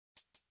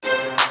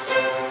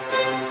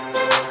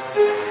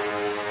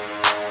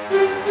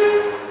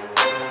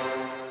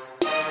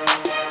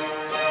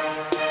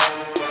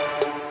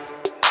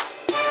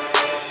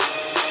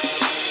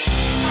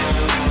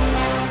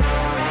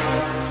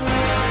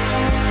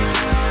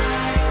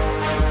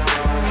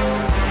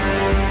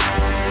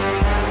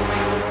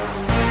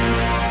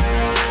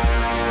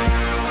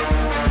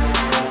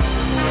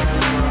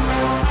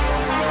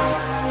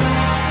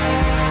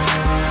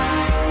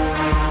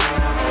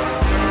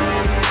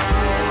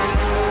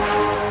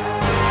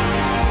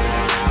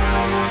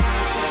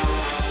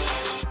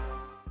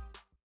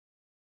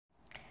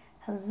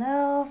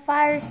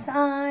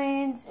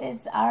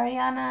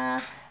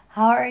Ariana.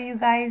 How are you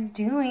guys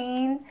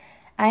doing?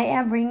 I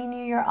am bringing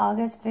you your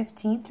August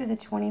 15th through the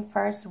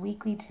 21st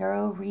weekly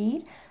tarot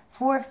read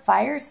for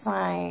fire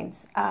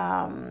signs,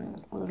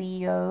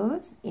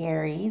 Leos,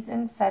 Aries,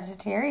 and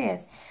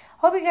Sagittarius.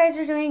 Hope you guys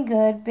are doing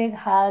good. Big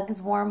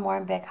hugs,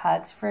 warm big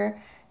hugs for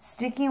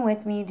sticking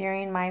with me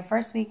during my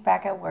first week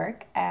back at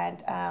work.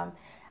 And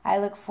I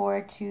look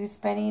forward to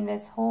spending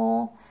this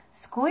whole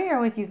school year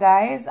with you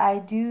guys. I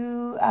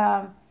do...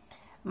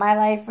 my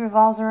life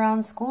revolves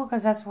around school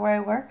because that's where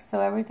I work, so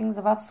everything's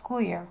about the school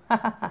year.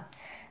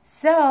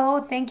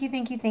 So, thank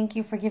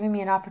you for giving me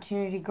an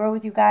opportunity to grow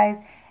with you guys,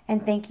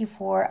 and thank you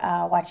for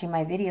watching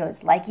my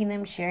videos, liking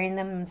them, sharing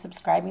them, and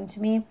subscribing to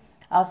me.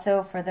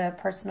 Also, for the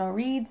personal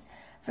reads,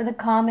 for the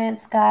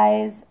comments,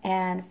 guys,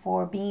 and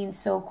for being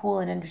so cool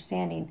and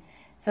understanding.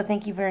 So,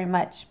 thank you very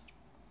much.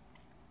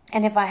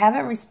 And if I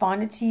haven't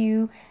responded to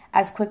you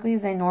as quickly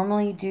as I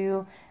normally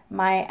do,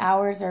 my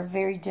hours are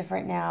very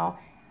different now.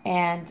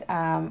 And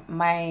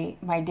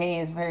my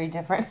day is very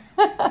different.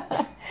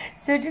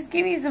 So just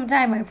give me some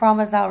time. I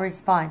promise I'll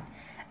respond.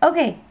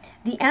 Okay,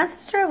 the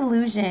Ancestor of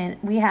Illusion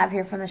we have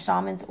here from the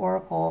Shaman's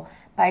Oracle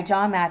by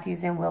John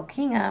Matthews and Will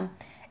Kingham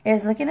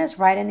is looking us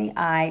right in the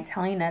eye,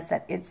 telling us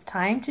that it's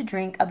time to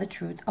drink of the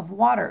truth of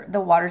water,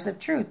 the waters of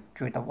truth,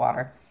 the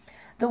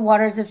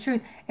waters of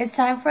truth. It's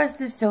time for us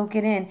to soak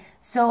it in.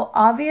 So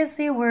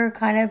obviously we're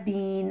kind of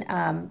being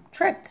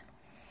tricked.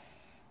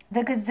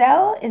 The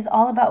gazelle is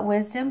all about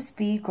wisdom,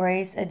 speed,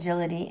 grace,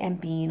 agility,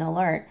 and being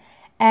alert.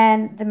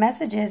 And the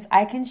message is,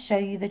 I can show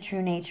you the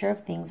true nature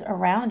of things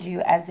around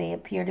you as they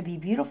appear to be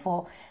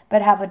beautiful,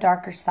 but have a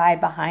darker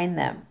side behind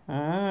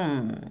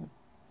them.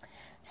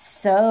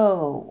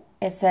 So,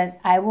 it says,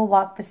 I will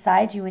walk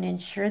beside you and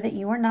ensure that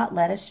you are not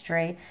led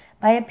astray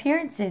by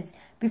appearances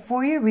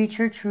before you reach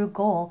your true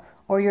goal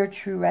or your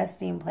true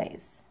resting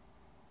place.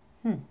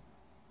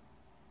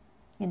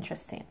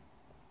 Interesting.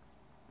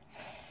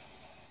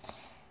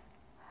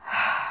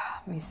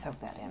 Let me soak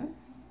that in.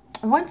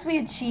 Once we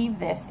achieve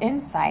this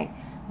insight,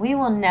 we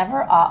will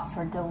never opt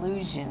for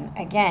delusion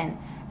again.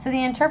 So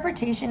the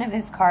interpretation of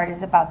this card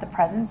is about the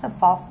presence of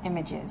false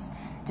images,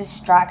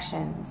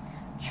 distractions,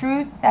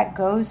 truth that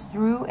goes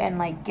through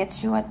and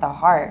gets you at the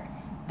heart,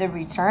 the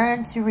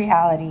return to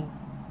reality,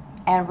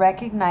 and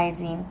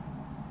recognizing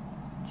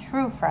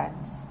true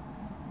friends.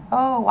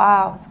 Oh,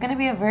 wow. It's going to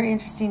be a very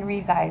interesting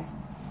read, guys.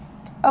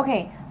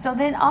 Okay, so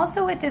then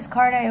also with this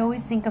card, I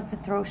always think of the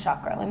throat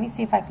chakra. Let me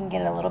see if I can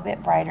get it a little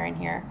bit brighter in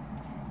here.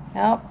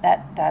 Nope,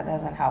 that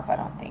doesn't help, I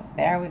don't think.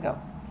 There we go.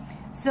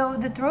 So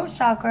the throat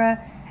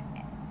chakra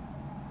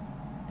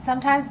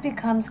sometimes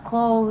becomes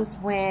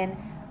closed when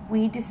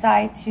we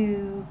decide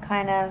to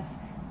kind of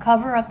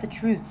cover up the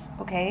truth,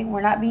 okay? We're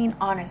not being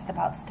honest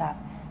about stuff.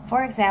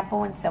 For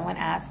example, when someone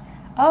asks,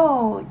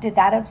 oh, did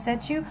that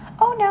upset you?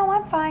 Oh, no,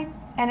 I'm fine.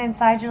 And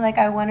inside you're like,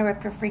 I want to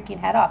rip your freaking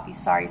head off, you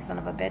sorry son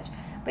of a bitch.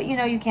 But,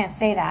 you can't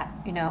say that,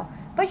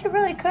 But you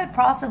really could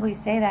possibly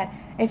say that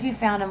if you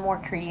found a more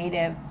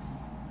creative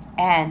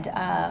and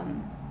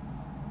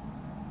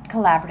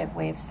collaborative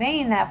way of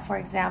saying that. For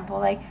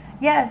example,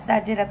 yes,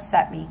 that did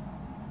upset me.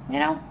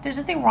 There's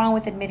nothing wrong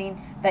with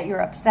admitting that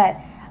you're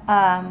upset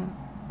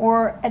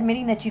or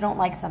admitting that you don't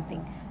like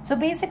something. So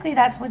basically,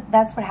 that's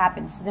what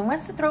happens. So then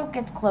once the throat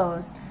gets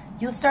closed,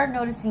 you'll start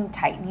noticing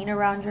tightening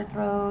around your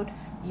throat.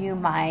 You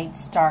might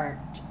start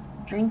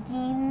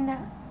drinking,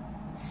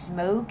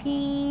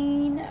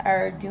 smoking,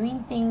 or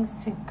doing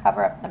things to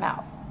cover up the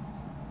mouth.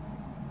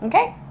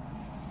 Okay?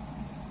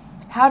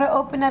 How to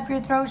open up your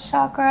throat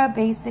chakra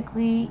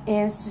basically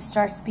is to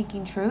start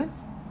speaking truth.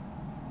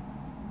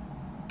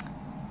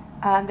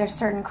 There's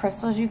certain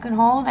crystals you can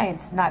hold.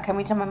 It's not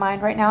coming to my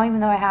mind right now, even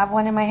though I have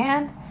one in my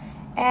hand.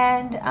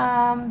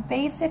 And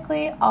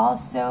basically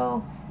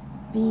also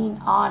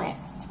being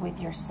honest with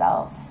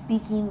yourself,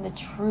 speaking the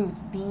truth,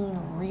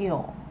 being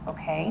real,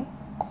 okay?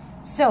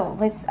 So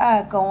let's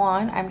go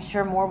on. I'm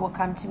sure more will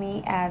come to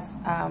me as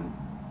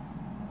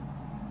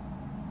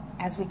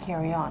we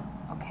carry on,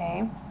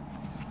 okay?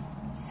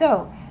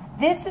 So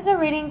this is a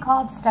reading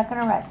called Stuck in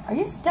a Rut. Are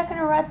you stuck in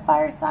a rut,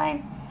 fire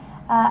sign?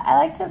 I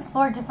like to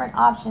explore different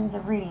options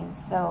of readings.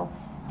 So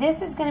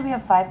this is going to be a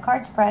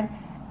 5-card spread,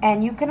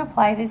 and you can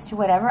apply this to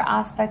whatever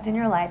aspect in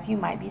your life you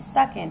might be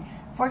stuck in.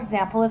 For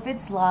example, if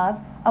it's love,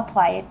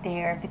 apply it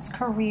there. If it's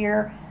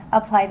career,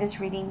 apply this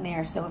reading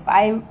there. So if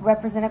I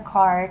represent a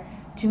card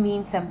to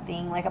mean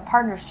something like a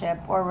partnership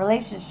or a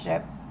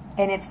relationship,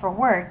 and it's for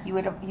work, you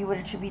would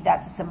attribute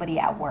that to somebody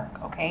at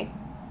work, okay?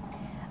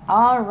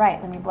 All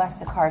right, let me bless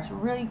the cards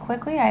really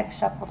quickly. I've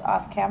shuffled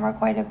off camera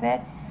quite a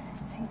bit.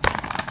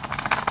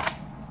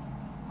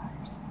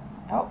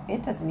 Oh,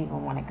 it doesn't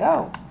even want to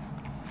go.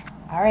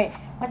 All right,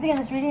 once again,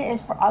 this reading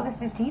is for August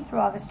 15th through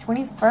August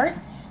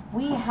 21st.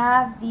 We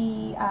have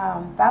the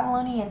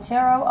Babylonian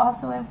Tarot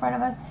also in front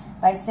of us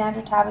by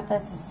Sandra Tabitha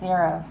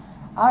Cicero.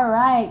 All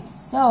right,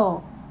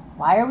 so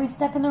why are we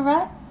stuck in the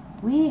rut?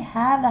 We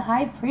have the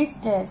High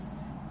Priestess.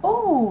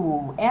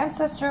 Oh,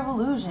 Ancestor of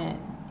Illusion.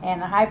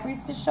 And the High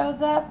Priestess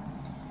shows up.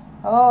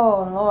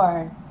 Oh,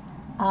 Lord.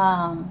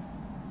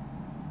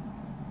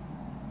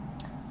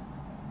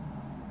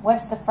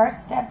 What's the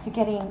first step to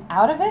getting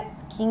out of it?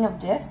 King of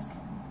Disc.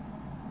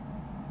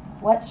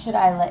 What should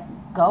I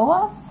let go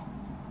of?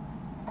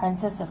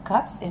 Princess of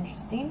Cups.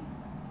 Interesting.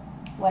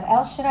 What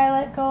else should I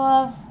let go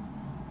of?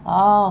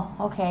 Oh,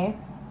 okay.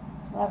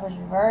 Lovers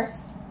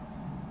reversed.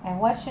 And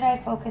what should I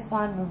focus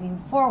on moving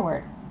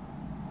forward?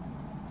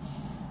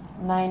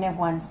 Nine of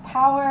Wands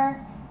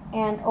power.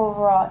 And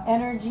overall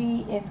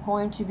energy is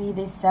going to be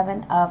the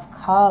Seven of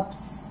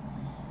Cups.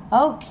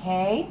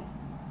 Okay.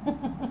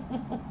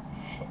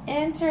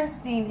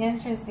 Interesting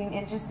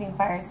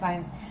fire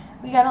signs.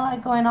 We got a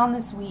lot going on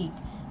this week.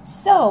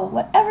 So,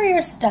 whatever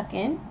you're stuck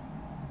in,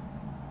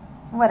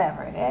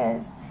 whatever it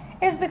is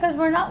because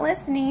we're not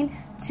listening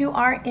to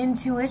our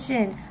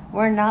intuition.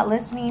 We're not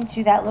listening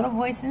to that little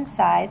voice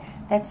inside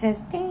that says,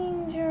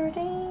 danger,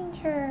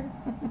 danger.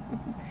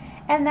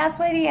 And that's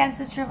why the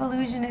Ancestor of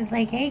Illusion is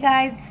like, hey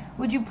guys,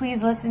 would you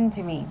please listen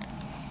to me?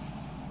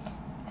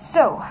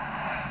 So,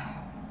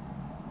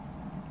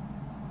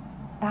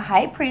 the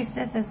High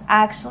Priestess is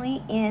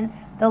actually in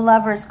the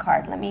Lover's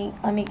card. Let me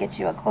get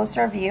you a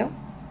closer view.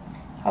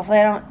 Hopefully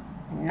I don't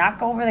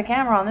knock over the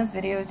camera on this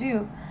video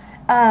too.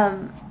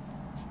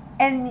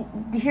 And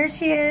here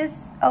she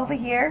is over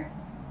here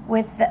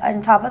with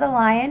on top of the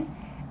Lion.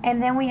 And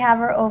then we have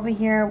her over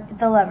here,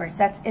 the Lovers.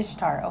 That's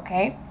Ishtar,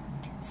 okay?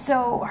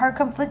 So her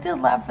conflicted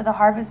love for the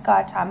harvest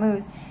god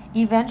Tammuz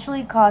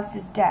eventually caused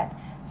his death.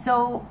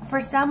 So for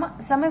some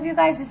of you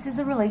guys, this is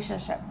a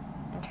relationship,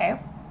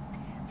 okay?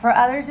 For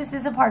others, this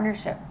is a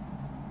partnership.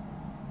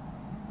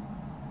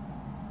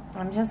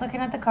 I'm just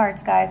looking at the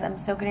cards, guys. I'm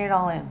soaking it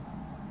all in.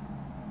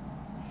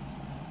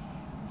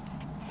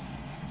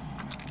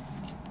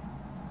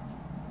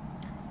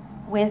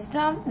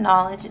 Wisdom,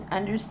 knowledge, and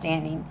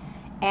understanding.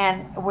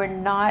 And we're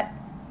not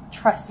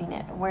trusting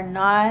it. We're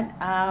not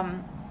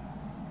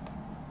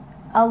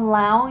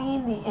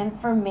allowing the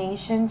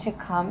information to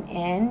come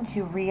in,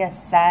 to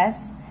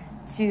reassess,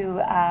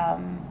 to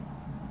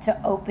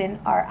open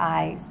our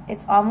eyes.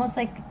 It's almost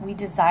like we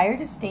desire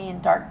to stay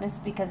in darkness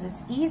because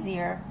it's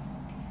easier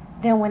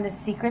than when the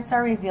secrets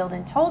are revealed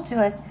and told to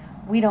us,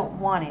 we don't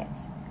want it.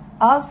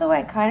 Also,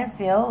 I kind of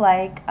feel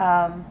like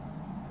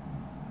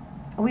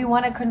we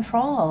want to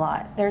control a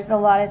lot. There's a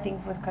lot of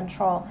things with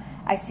control.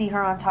 I see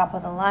her on top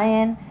of the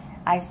Lion.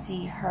 I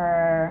see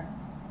her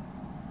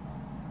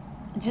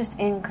just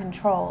in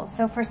control.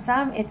 So for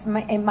some, it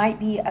might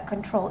be a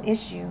control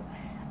issue.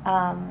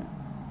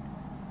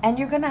 And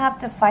you're going to have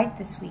to fight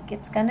this week.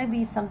 It's going to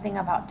be something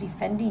about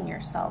defending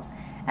yourselves.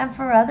 And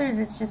for others,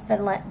 it's just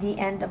the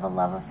end of a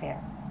love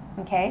affair.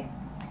 Okay?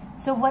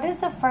 So what is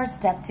the first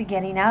step to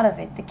getting out of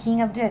it? The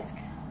King of Disc.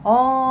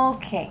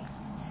 Okay.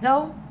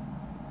 So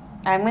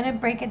I'm going to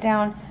break it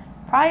down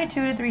probably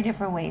 2 to 3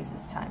 different ways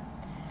this time.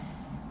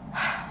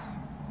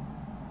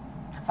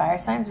 Fire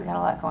signs, we got a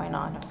lot going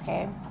on,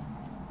 okay?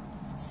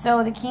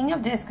 So the King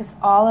of Disc is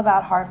all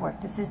about hard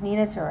work. This is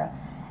Ninatura.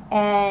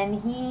 And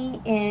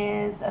he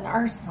is an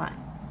earth sign.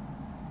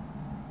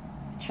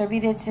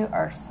 Attributed to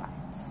earth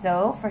signs.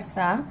 So for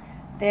some,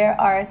 there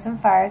are some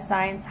fire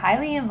signs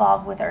highly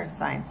involved with earth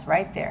signs.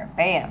 Right there.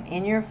 Bam.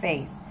 In your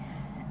face.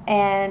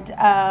 And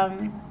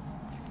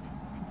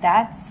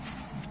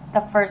that's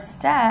the first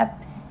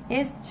step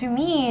is, to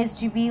me, is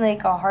to be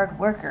like a hard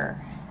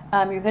worker.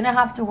 You're going to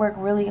have to work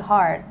really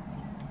hard.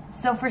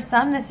 So for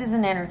some, this is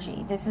an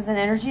energy. This is an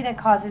energy that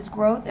causes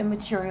growth and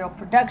material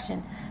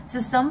production.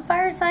 So some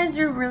fire signs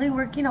are really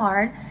working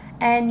hard,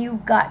 and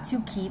you've got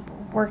to keep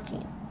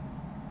working.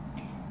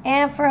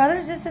 And for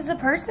others, this is a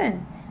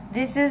person.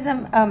 This is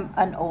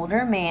an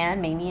older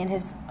man, maybe in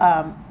his,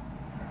 I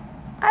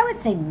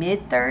would say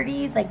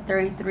mid-30s, like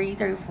 33,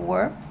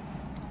 34.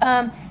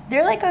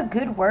 They're like a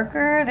good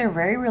worker. They're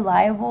very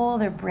reliable.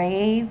 They're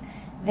brave.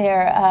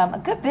 They're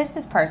a good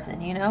business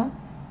person, you know.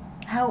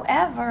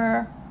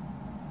 However,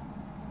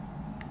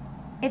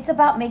 it's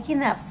about making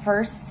that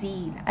first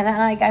seed. And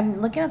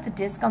I'm looking at the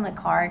disc on the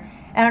card.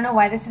 I don't know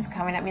why this is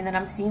coming at me. And then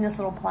I'm seeing this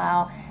little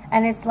plow.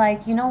 And it's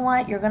like, you know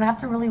what? You're going to have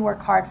to really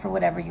work hard for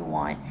whatever you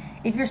want.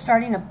 If you're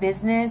starting a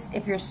business,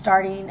 if you're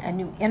starting a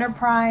new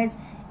enterprise,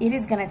 it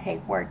is going to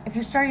take work. If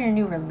you're starting a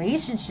new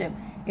relationship,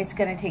 it's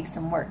going to take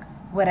some work.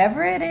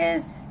 Whatever it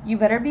is, you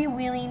better be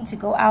willing to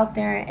go out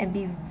there and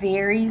be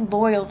very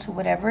loyal to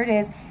whatever it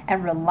is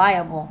and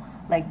reliable.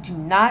 Like, do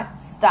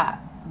not stop.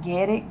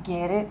 Get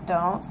it,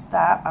 don't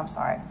stop. I'm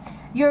sorry.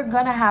 You're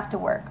going to have to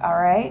work, all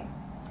right?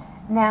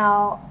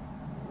 Now,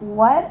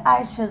 what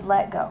I should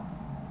let go.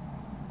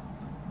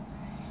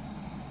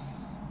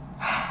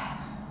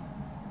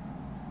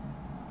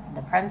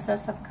 The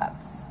Princess of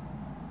Cups.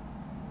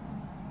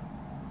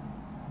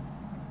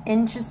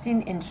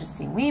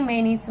 Interesting. We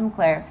may need some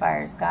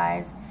clarifiers,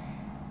 guys.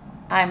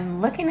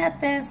 I'm looking at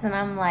this and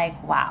I'm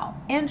like, wow,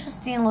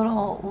 interesting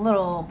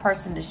little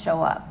person to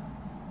show up.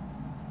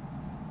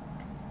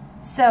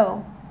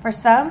 So, for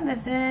some,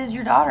 this is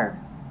your daughter.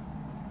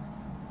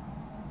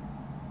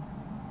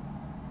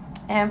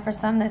 And for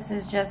some, this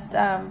is just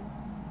an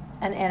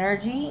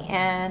energy.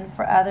 And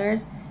for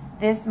others,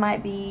 this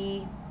might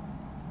be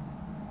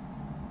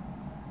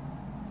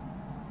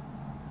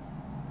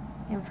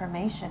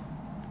information.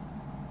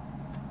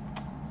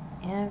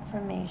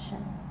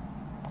 Information.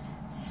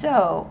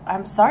 So,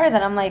 I'm sorry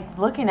that I'm like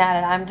looking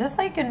at it. I'm just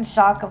like in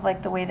shock of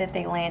like the way that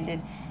they landed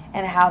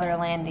and how they're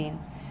landing.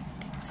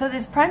 So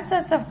this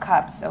Princess of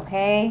Cups,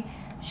 okay,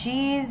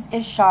 she's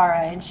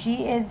Ishara, and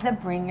she is the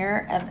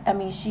bringer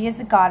of, she is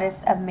the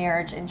goddess of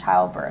marriage and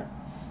childbirth.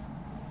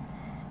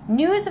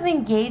 News of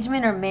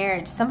engagement or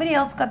marriage. Somebody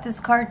else got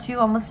this card too,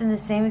 almost in the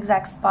same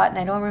exact spot, and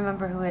I don't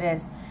remember who it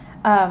is.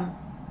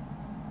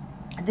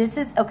 This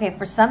is, okay,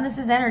 for some this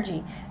is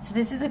energy. So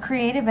this is a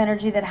creative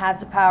energy that has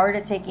the power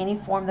to take any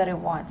form that it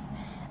wants.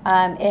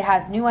 It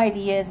has new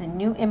ideas and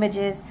new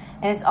images,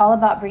 and it's all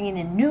about bringing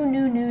in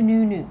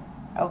new,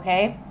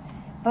 okay?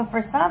 But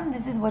for some,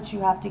 this is what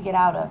you have to get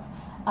out of.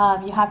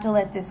 You have to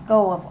let this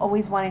go of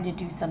always wanting to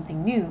do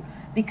something new,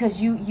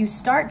 because you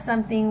start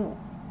something,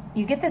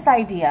 you get this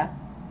idea,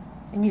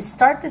 and you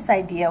start this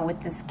idea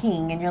with this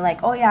king, and you're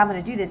like, oh yeah, I'm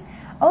going to do this.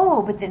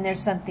 Oh, but then there's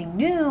something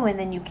new, and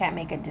then you can't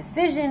make a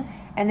decision,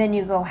 and then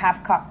you go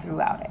half-cocked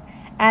throughout it.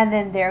 And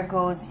then there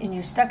goes, and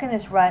you're stuck in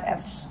this rut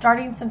of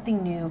starting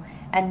something new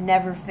and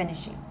never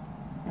finishing,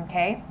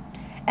 okay?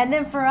 And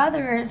then for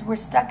others, we're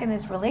stuck in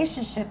this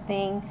relationship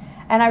thing,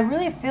 and I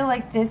really feel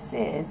like this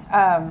is,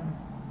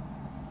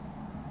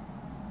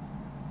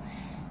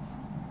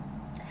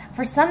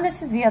 for some,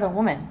 this is the other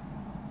woman.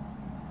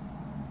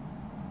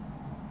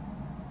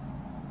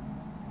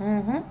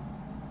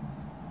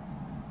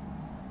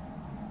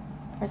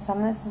 For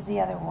some, this is the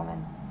other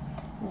woman.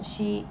 And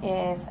she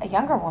is a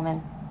younger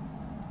woman.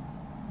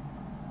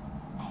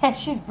 And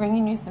she's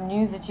bringing you some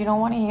news that you don't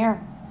want to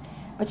hear.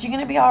 But you're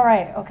going to be all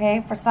right,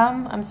 okay? For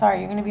some, I'm sorry,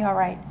 you're going to be all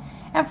right.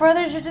 And for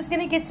others, you're just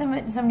going to get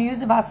some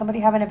news about somebody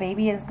having a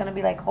baby, and it's going to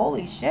be like,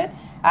 holy shit,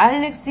 I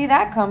didn't see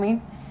that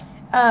coming.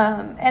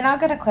 And I'll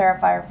get a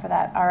clarifier for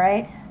that, all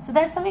right? So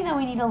that's something that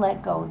we need to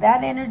let go.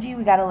 That energy,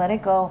 we got to let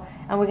it go,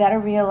 and we got to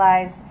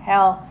realize,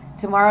 hell,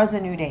 tomorrow's a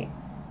new day.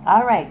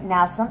 All right,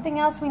 now something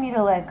else we need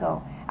to let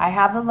go. I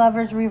have the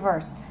Lovers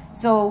reversed.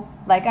 So,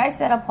 like I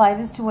said, apply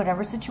this to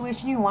whatever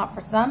situation you want.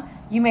 For some,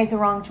 you made the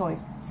wrong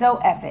choice. So,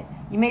 F it.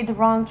 You made the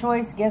wrong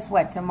choice. Guess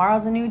what?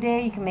 Tomorrow's a new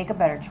day. You can make a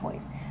better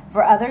choice.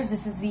 For others,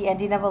 this is the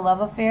ending of a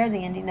love affair,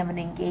 the ending of an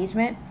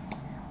engagement,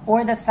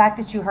 or the fact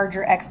that you heard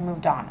your ex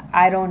moved on.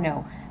 I don't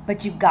know.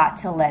 But you got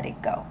to let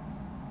it go.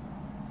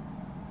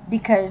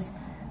 Because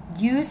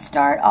you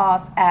start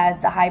off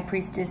as the High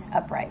Priestess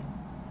upright.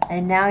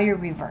 And now you're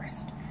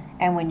reversed.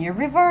 And when you're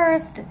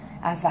reversed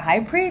as the High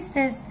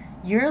Priestess,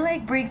 you're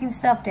like breaking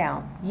stuff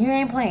down. You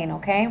ain't playing,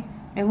 okay?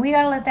 And we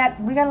gotta let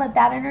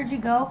that energy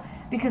go,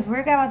 because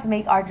we're about to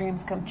make our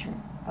dreams come true,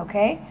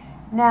 okay?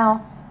 Now,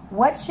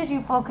 what should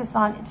you focus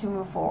on to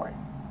move forward?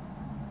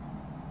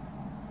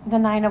 The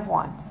Nine of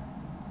Wands.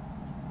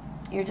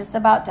 You're just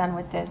about done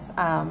with this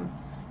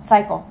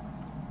cycle.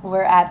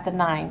 We're at the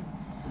 9.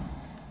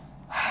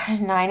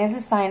 9 is a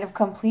sign of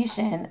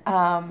completion.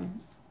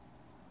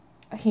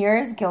 Here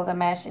is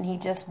Gilgamesh, and he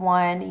just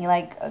won. He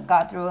like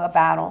got through a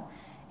battle.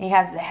 He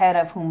has the head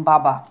of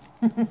Humbaba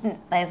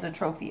as a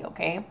trophy,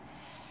 okay?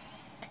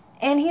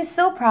 And he's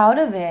so proud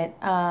of it.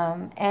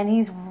 And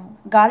he's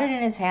got it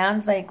in his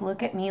hands like,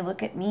 look at me,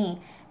 look at me.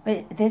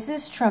 But this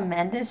is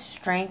tremendous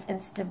strength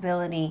and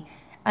stability.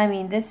 I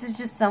mean, this is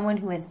just someone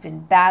who has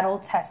been battle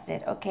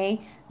tested,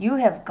 okay? You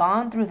have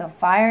gone through the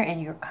fire,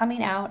 and you're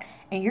coming out,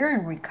 and you're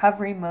in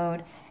recovery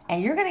mode,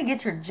 and you're going to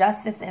get your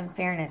justice and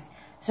fairness.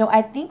 So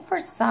I think for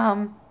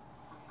some,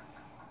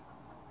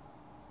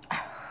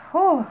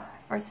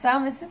 for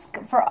some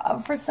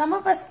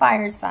of us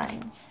fire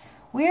signs,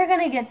 we are going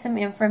to get some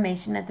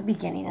information at the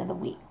beginning of the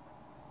week.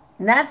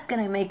 And that's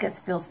going to make us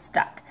feel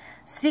stuck.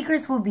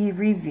 Secrets will be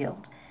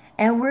revealed.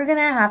 And we're going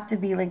to have to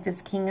be like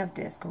this King of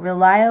Disc.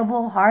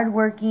 Reliable,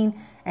 hardworking,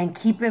 and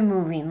keep it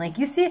moving. Like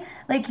you see,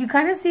 like you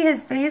kind of see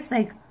his face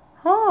like,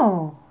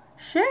 oh,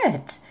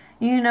 shit.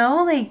 You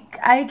know, like,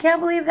 I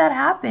can't believe that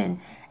happened.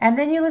 And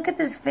then you look at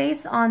this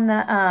face on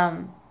the,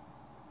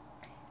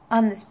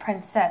 on this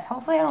princess.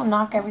 Hopefully I don't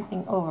knock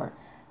everything over.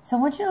 So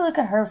I want you to look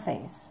at her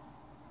face.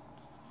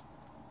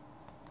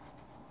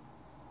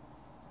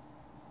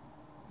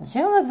 She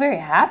don't look very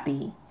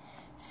happy.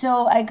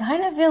 So I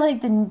kind of feel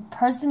like the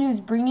person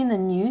who's bringing the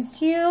news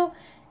to you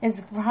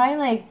is probably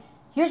like,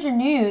 here's your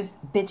news,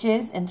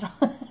 bitches, and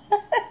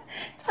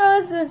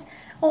throws this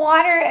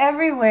water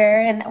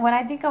everywhere. And when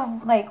I think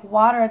of like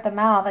water at the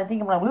mouth, I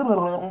think of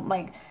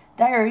like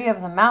diarrhea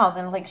of the mouth,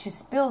 and like she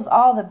spills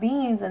all the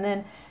beans, and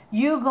then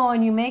you go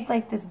and you make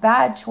like this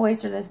bad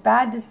choice or this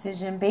bad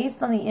decision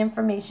based on the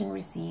information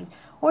received.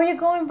 Or you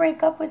go and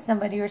break up with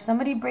somebody, or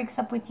somebody breaks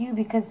up with you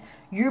because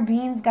your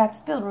beans got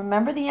spilled.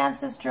 Remember, the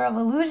ancestor of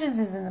illusions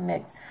is in the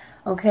mix,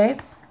 okay?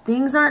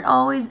 Things aren't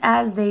always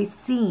as they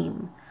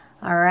seem,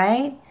 all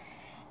right?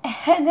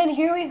 And then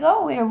here we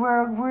go.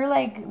 We're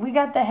like, we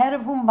got the head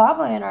of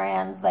Humbaba in our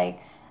hands.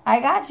 Like, I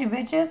got you,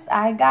 bitches.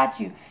 I got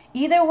you.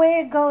 Either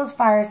way it goes,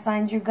 fire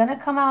signs, you're going to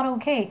come out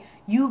okay.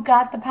 You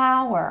got the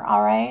power,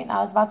 all right?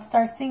 I was about to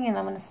start singing.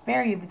 I'm going to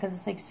spare you because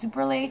it's like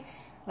super late,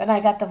 and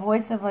I got the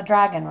voice of a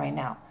dragon right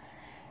now.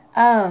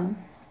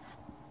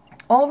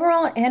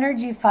 overall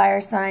energy, fire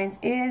signs,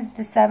 is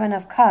the Seven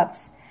of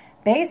Cups.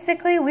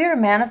 Basically, we are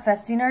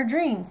manifesting our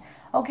dreams.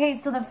 Okay,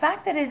 so the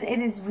fact that it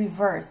is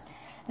reversed.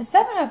 The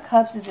Seven of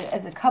Cups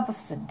is a cup of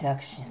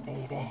seduction,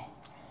 baby.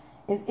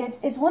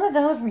 It's one of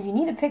those where you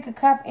need to pick a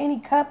cup, any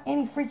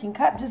freaking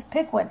cup, just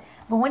pick one.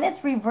 But when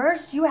it's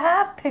reversed, you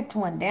have picked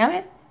one, damn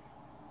it.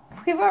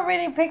 We've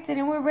already picked it,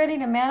 and we're ready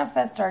to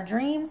manifest our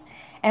dreams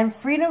and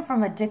freedom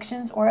from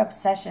addictions or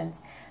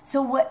obsessions.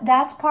 So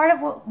that's part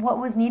of what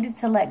was needed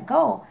to let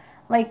go.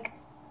 Like,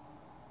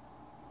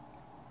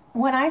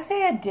 when I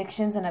say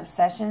addictions and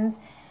obsessions,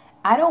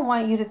 I don't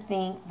want you to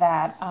think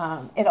that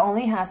it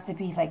only has to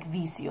be like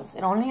vicios.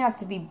 It only has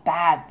to be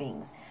bad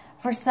things.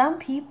 For some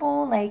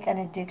people, like, an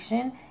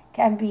addiction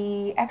can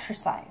be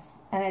exercise.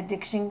 An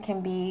addiction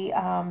can be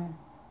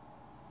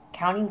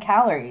counting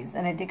calories.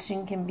 An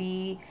addiction can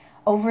be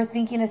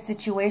overthinking a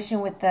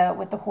situation with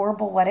the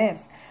horrible what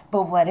ifs.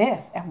 But what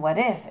if, and what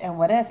if, and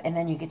what if, and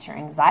then you get your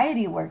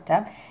anxiety worked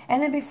up,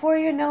 and then before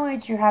you know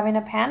it, you're having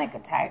a panic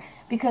attack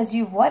because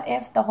you've what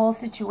if the whole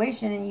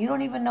situation, and you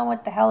don't even know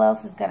what the hell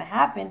else is going to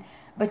happen,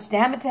 but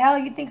damn it to hell,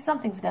 you think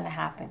something's going to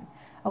happen.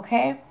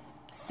 Okay?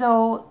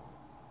 So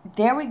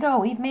there we go.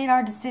 We've made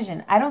our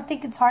decision. I don't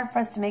think it's hard for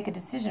us to make a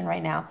decision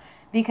right now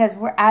because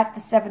we're at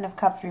the Seven of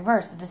Cups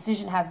reversed. The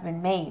decision has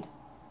been made.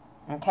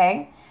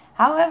 Okay?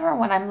 However,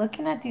 when I'm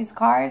looking at these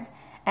cards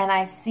and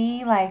I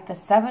see like the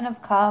Seven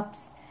of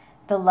Cups,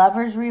 the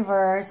Lovers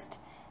reversed,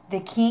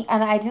 the King,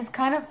 and I just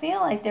kind of feel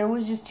like there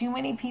was just too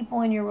many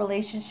people in your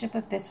relationship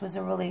if this was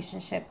a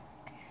relationship.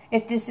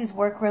 If this is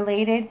work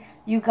related,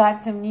 you got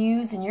some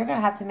news and you're going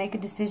to have to make a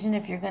decision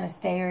if you're going to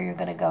stay or you're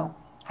going to go.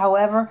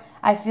 However,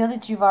 I feel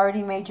that you've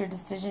already made your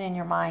decision in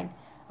your mind.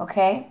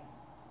 Okay?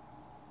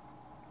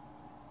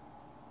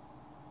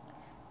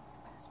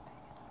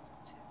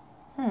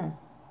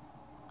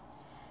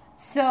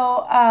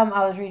 So,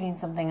 I was reading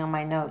something on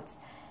my notes.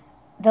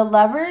 The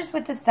Lovers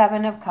with the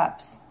Seven of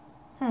Cups.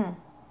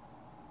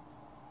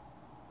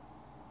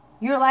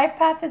 Your life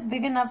path is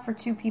big enough for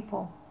two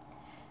people.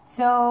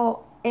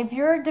 So, if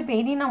you're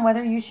debating on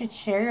whether you should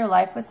share your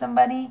life with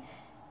somebody,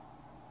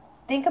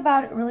 think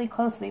about it really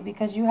closely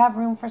because you have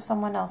room for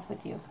someone else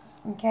with you.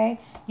 Okay?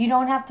 You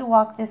don't have to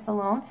walk this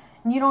alone.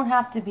 And you don't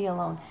have to be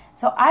alone.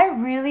 So, I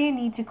really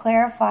need to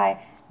clarify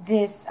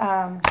this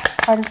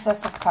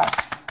Princess of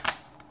Cups.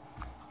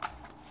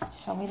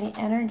 Show me the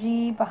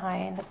energy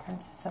behind the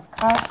Princess of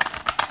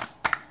Cups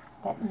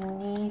that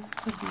needs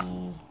to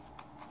be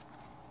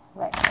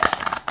let go.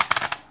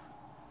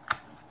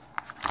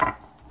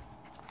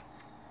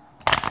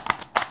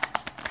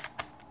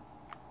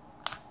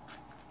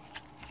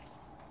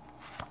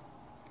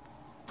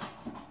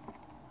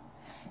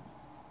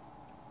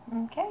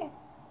 Okay.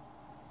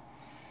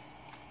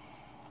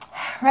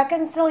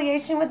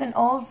 Reconciliation with an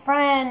old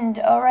friend.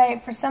 All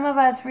right, for some of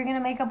us, we're going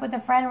to make up with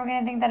a friend. We're going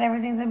to think that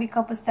everything's going to be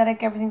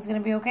copacetic. Everything's going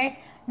to be okay.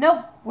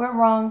 Nope, we're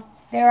wrong.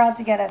 They're out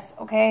to get us,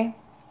 okay?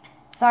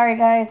 Sorry,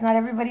 guys. Not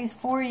everybody's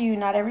for you.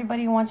 Not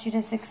everybody wants you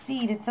to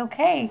succeed. It's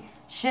okay.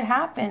 Shit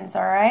happens,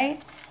 all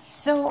right?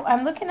 So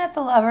I'm looking at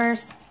the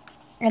Lovers,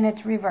 and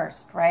it's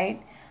reversed,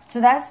 right? So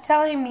that's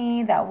telling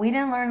me that we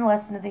didn't learn the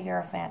lesson of the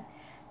Hierophant.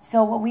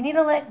 So what we need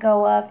to let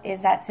go of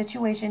is that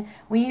situation.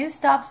 We need to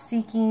stop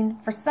seeking,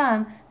 for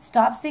some,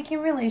 stop seeking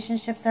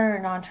relationships that are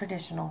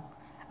non-traditional.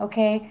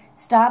 Okay?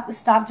 Stop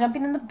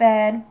jumping in the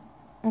bed.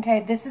 Okay?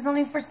 This is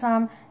only for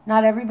some.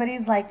 Not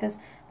everybody's like this.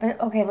 But,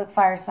 okay, look,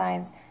 fire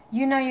signs.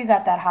 You know you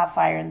got that hot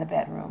fire in the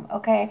bedroom.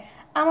 Okay?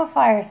 I'm a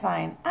fire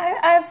sign.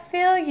 I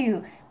feel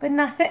you. But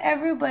not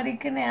everybody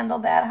can handle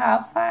that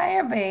hot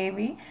fire,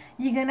 baby.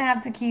 You're going to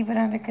have to keep it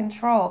under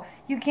control.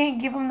 You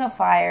can't give them the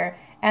fire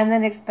and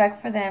then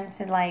expect for them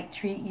to, like,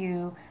 treat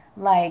you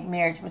like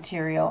marriage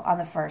material on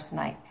the first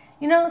night.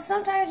 You know,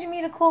 sometimes you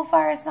meet a cool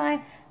fire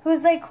sign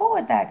who's, like, cool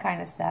with that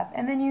kind of stuff.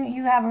 And then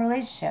you have a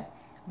relationship.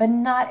 But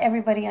not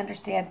everybody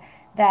understands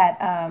that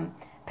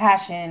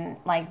passion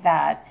like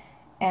that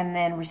and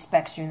then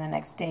respects you the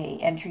next day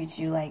and treats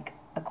you like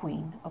a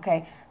queen,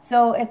 okay?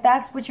 So if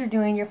that's what you're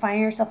doing, you're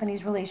finding yourself in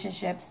these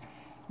relationships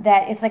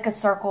that it's like a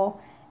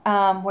circle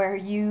where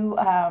you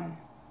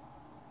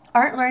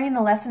aren't learning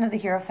the lesson of the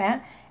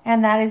Hierophant,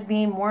 and that is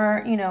being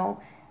more, you know,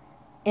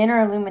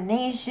 inner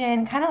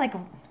illumination, kind of like,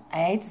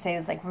 I hate to say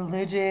it's like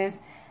religious,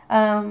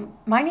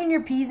 minding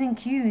your P's and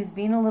Q's,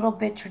 being a little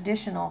bit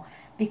traditional,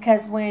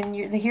 because when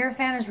the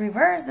Hierophant is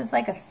reversed, it's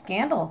like a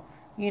scandal,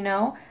 you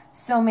know?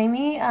 So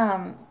maybe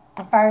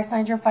fire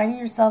signs, you're finding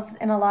yourselves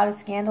in a lot of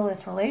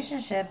scandalous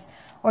relationships,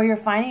 or you're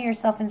finding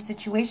yourself in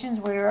situations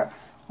where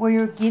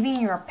you're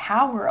giving your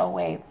power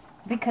away,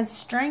 because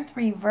strength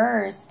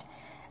reversed,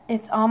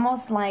 it's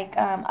almost like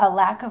a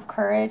lack of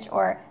courage,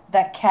 or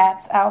the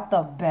cat's out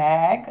the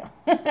bag.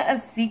 A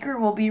secret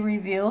will be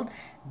revealed.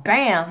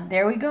 Bam!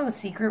 There we go.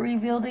 Secret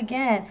revealed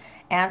again.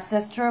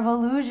 Ancestor of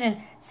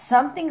illusion.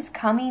 Something's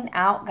coming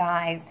out,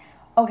 guys.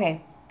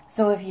 Okay,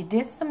 so if you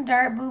did some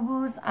dirt,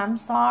 boo-boos, I'm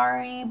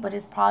sorry, but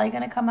it's probably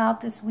going to come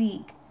out this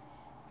week.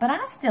 But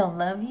I still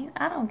love you.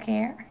 I don't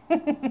care.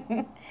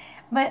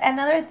 But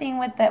another thing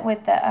with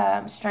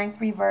the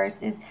strength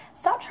reverse is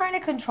stop trying to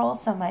control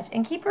so much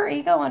and keep your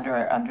ego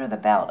under the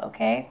belt,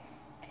 okay?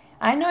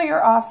 I know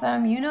you're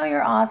awesome. You know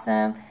you're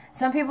awesome.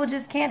 Some people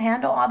just can't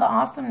handle all the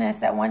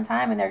awesomeness at one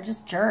time and they're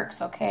just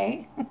jerks,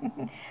 okay?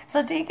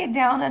 So take it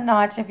down a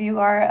notch if you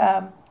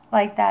are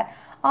like that.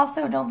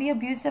 Also, don't be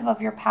abusive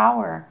of your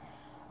power,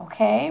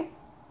 okay?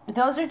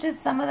 Those are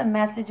just some of the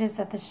messages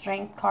that the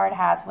strength card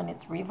has when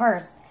it's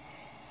reversed.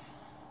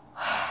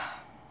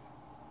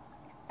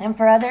 And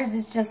for others,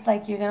 it's just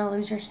like you're going to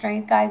lose your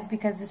strength, guys,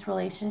 because this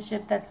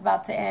relationship that's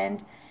about to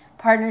end,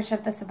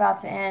 partnership that's about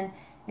to end,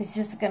 is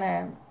just going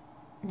to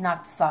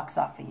knock the socks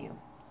off of you.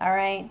 All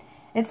right?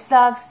 It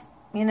sucks,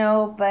 you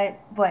know, but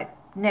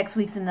next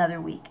week's another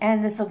week.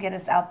 And this will get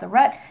us out the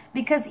rut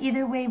because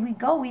either way we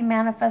go, we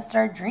manifest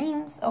our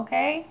dreams,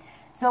 okay?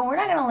 So we're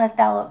not going to let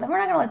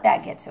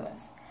that get to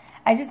us.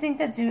 I just think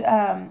that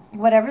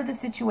whatever the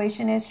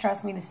situation is,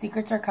 trust me, the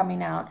secrets are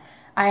coming out.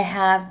 I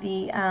have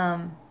the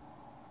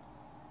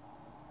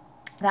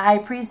High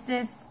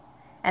Priestess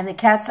and the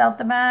cat's out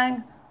the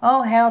bag.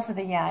 Oh, hell to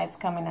the yeah, it's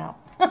coming out.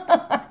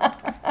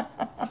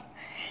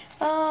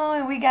 Oh,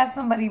 and we got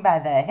somebody by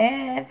the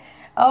head.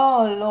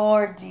 Oh,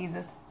 Lord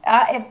Jesus.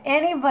 If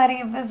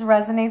this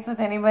resonates with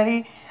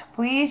anybody,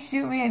 please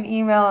shoot me an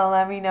email and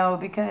let me know,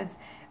 because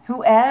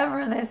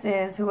whoever this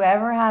is,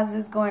 whoever has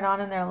this going on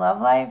in their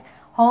love life,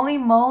 holy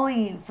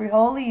moly, free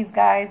holies,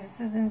 guys, this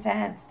is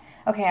intense.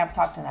 Okay, I've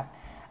talked enough.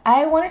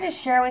 I wanted to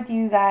share with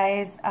you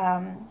guys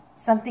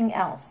something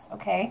else,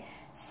 okay?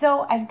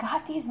 So I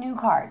got these new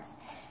cards.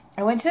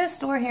 I went to a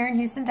store here in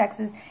Houston,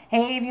 Texas.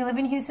 Hey, if you live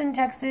in Houston,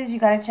 Texas, you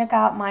got to check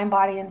out Mind,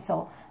 Body, and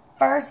Soul.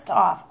 First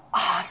off,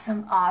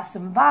 awesome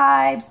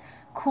vibes,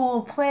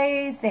 cool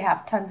place. They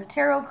have tons of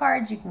tarot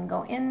cards. You can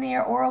go in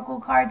there, oracle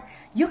cards.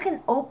 You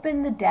can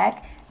open the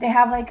deck. They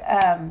have like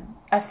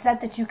a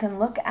set that you can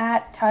look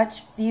at, touch,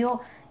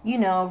 feel, you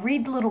know,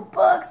 read little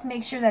books.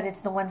 Make sure that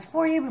it's the ones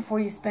for you before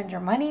you spend your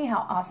money.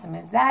 How awesome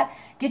is that?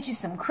 Get you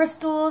some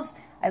crystals.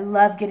 I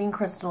love getting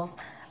crystals.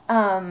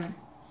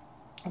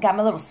 I got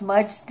my little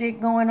smudge stick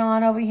going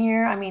on over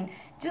here. I mean,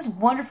 just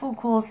wonderful,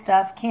 cool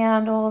stuff.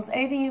 Candles,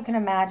 anything you can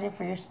imagine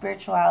for your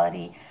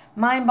spirituality.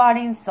 Mind,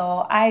 Body, and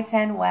Soul.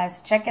 I-10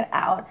 West. Check it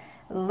out.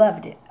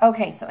 Loved it.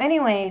 Okay, so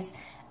anyways,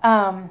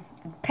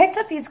 picked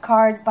up these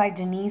cards by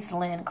Denise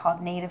Linn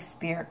called Native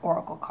Spirit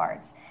Oracle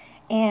Cards.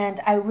 And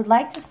I would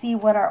like to see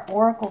what our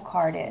Oracle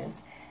card is.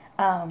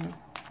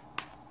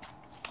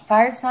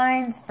 Fire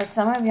signs, for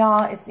some of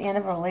y'all, it's the end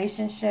of a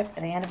relationship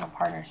and the end of a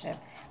partnership.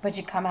 But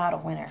you come out a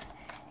winner.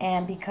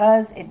 And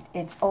because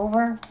it's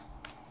over,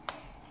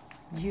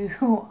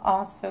 you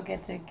also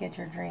get to get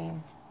your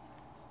dream.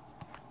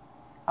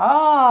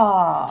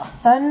 Ah,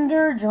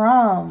 Thunder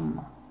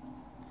Drum.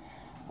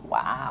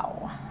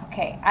 Wow.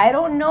 Okay, I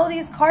don't know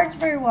these cards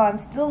very well. I'm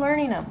still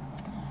learning them.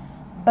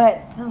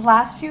 But these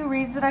last few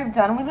reads that I've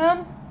done with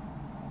them,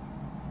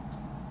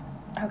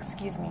 oh,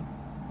 excuse me,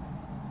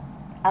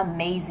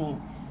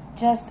 amazing.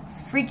 Just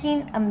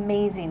freaking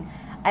amazing.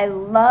 I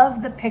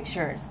love the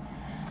pictures.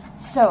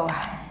 So,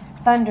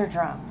 Thunder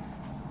Drum.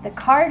 The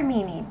card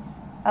meaning,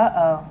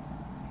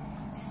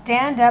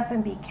 stand up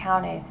and be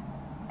counted.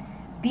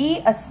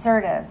 Be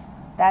assertive.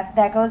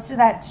 That goes to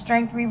that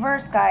strength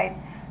reverse, guys.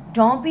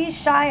 Don't be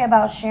shy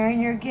about sharing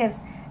your gifts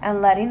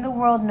and letting the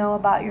world know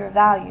about your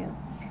value.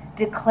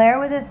 Declare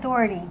with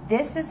authority,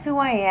 this is who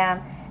I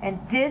am and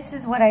this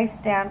is what I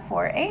stand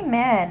for.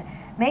 Amen.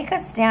 Make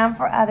a stand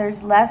for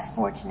others less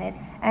fortunate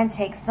and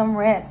take some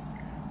risks.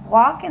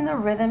 Walk in the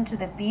rhythm to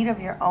the beat of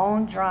your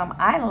own drum.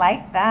 I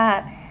like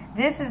that.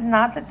 This is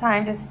not the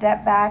time to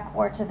step back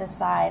or to the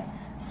side.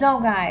 So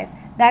guys,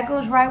 that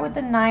goes right with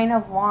the 9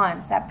 of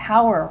Wands, that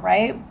power,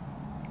 right?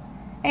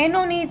 Ain't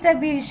no need to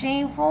be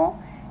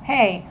shameful.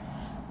 Hey,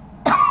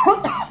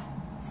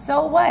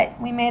 so what?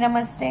 We made a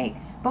mistake,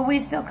 but we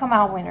still come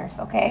out winners,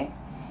 okay?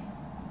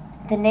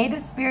 The Native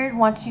Spirit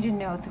wants you to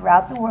know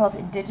throughout the world,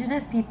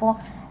 indigenous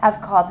people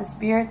have called the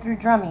spirit through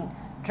drumming.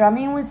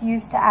 Drumming was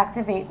used to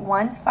activate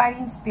one's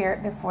fighting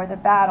spirit before the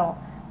battle.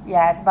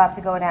 Yeah, it's about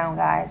to go down,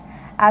 guys.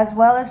 As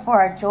well as for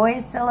our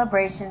joyous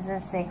celebrations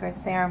and sacred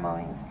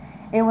ceremonies.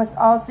 It was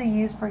also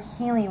used for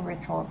healing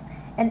rituals.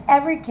 In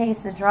every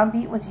case, the drum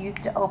beat was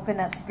used to open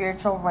up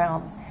spiritual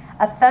realms.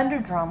 A thunder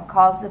drum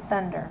calls the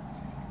thunder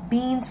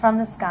beings from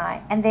the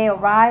sky, and they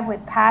arrive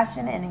with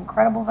passion and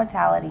incredible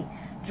vitality.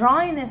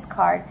 Drawing this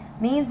card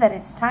means that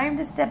it's time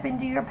to step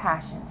into your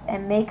passions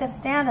and make a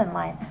stand in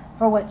life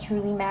for what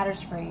truly matters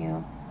for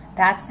you.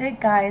 That's it,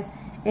 guys.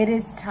 It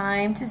is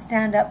time to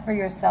stand up for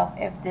yourself.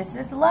 If this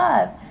is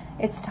love,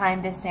 it's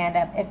time to stand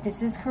up. If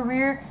this is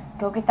career,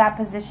 go get that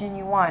position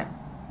you want.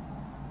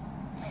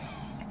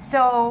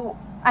 So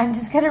I'm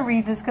just going to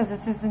read this because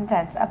this is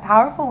intense. A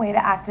powerful way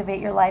to activate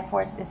your life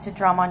force is to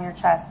drum on your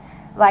chest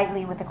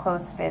lightly with a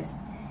closed fist.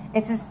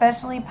 It's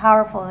especially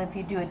powerful if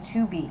you do a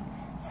 2-beat,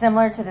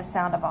 similar to the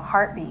sound of a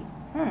heartbeat,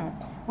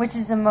 which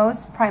is the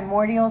most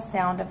primordial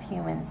sound of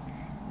humans.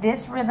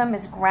 This rhythm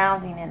is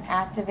grounding and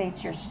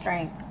activates your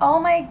strength. Oh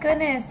my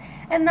goodness.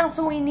 And that's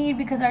what we need,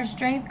 because our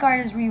strength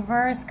card is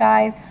reversed,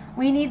 guys.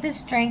 We need the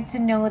strength to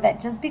know that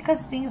just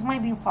because things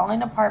might be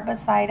falling apart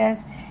beside us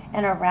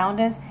and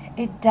around us,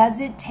 it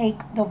doesn't take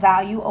the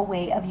value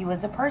away of you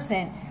as a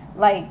person.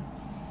 Like,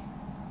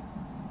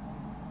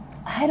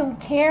 I don't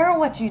care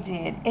what you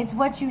did. It's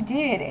what you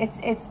did.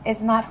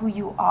 It's not who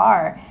you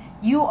are.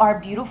 You are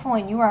beautiful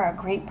and you are a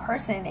great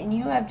person, and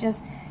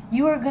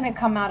you are going to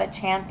come out a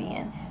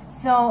champion.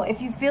 So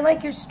if you feel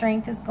like your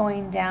strength is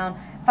going down,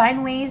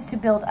 find ways to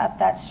build up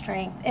that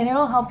strength, and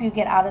it'll help you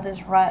get out of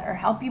this rut, or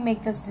help you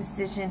make this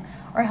decision,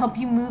 or help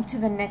you move to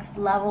the next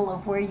level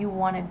of where you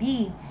want to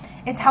be.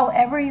 It's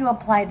however you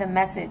apply the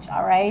message,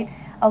 all right?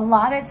 A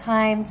lot of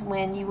times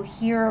when you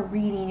hear a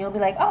reading, you'll be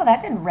like, oh,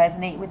 that didn't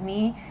resonate with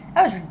me.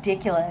 That was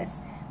ridiculous.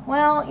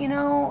 Well, you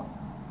know,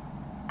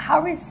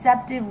 how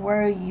receptive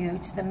were you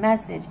to the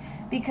message?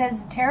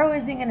 Because tarot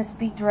isn't going to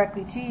speak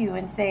directly to you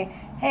and say,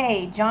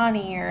 hey,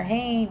 Johnny, or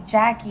hey,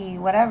 Jackie,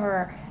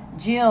 whatever,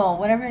 Jill,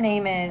 whatever your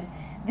name is,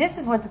 this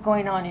is what's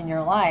going on in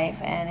your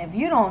life. And if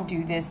you don't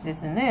do this,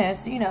 this, and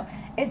this, you know,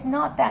 it's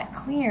not that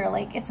clear.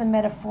 Like, it's a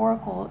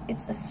metaphorical,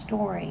 it's a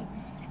story.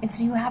 And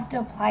so you have to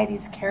apply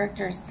these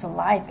characters to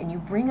life, and you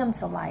bring them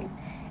to life.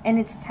 And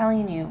it's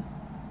telling you,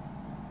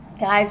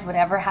 guys,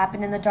 whatever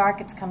happened in the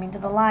dark, it's coming to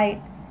the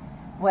light,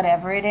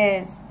 whatever it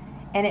is.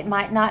 And it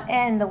might not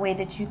end the way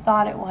that you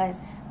thought it was,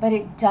 but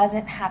it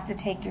doesn't have to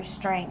take your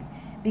strength,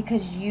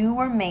 because you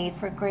were made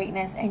for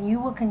greatness, and you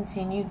will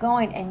continue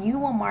going, and you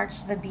will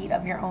march to the beat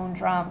of your own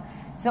drum.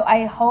 So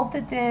I hope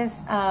that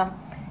this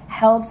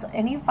helps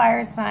any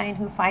fire sign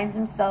who finds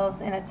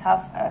themselves in a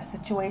tough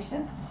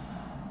situation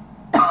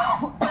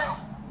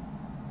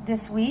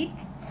this week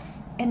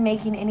in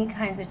making any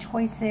kinds of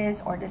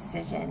choices or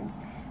decisions.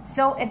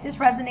 So if this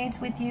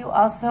resonates with you,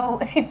 also,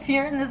 if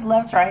you're in this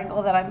love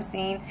triangle that I'm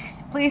seeing,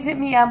 please hit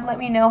me up. Let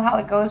me know how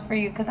it goes for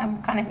you, because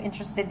I'm kind of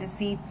interested to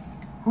see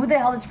who the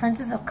hell this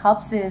Princess of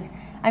Cups is.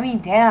 I mean,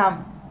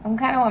 damn. I'm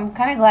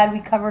kind of glad we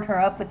covered her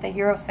up with the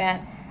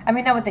Hierophant. I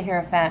mean, not with the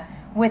Hierophant,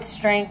 with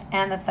Strength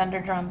and the Thunder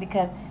Drum,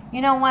 because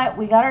you know what?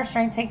 We got our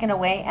strength taken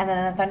away, and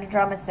then the Thunder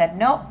Drum has said,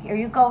 nope, here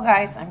you go,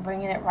 guys. I'm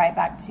bringing it right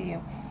back to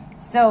you.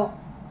 So,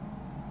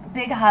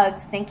 big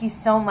hugs. Thank you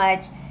so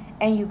much,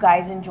 and you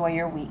guys enjoy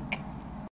your week.